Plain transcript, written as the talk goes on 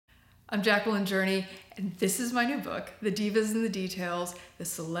I'm Jacqueline Journey, and this is my new book, The Divas and the Details, the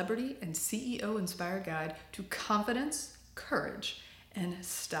Celebrity and CEO Inspired Guide to Confidence, Courage, and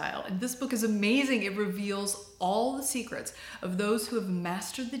Style. And this book is amazing. It reveals all the secrets of those who have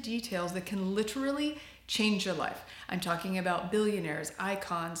mastered the details that can literally change your life. I'm talking about billionaires,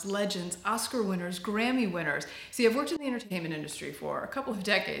 icons, legends, Oscar winners, Grammy winners. See, I've worked in the entertainment industry for a couple of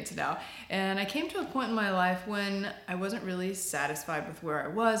decades now, and I came to a point in my life when I wasn't really satisfied with where I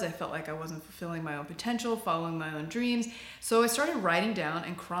was. I felt like I wasn't fulfilling my own potential, following my own dreams. So I started writing down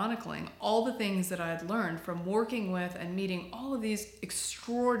and chronicling all the things that I had learned from working with and meeting all of these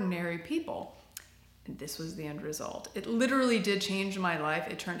extraordinary people. And this was the end result. It literally did change my life.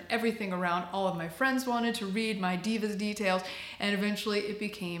 It turned everything around. All of my friends wanted to read my Divas details, and eventually it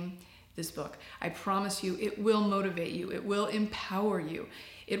became this book. I promise you, it will motivate you. It will empower you.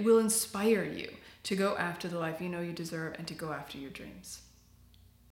 It will inspire you to go after the life you know you deserve and to go after your dreams.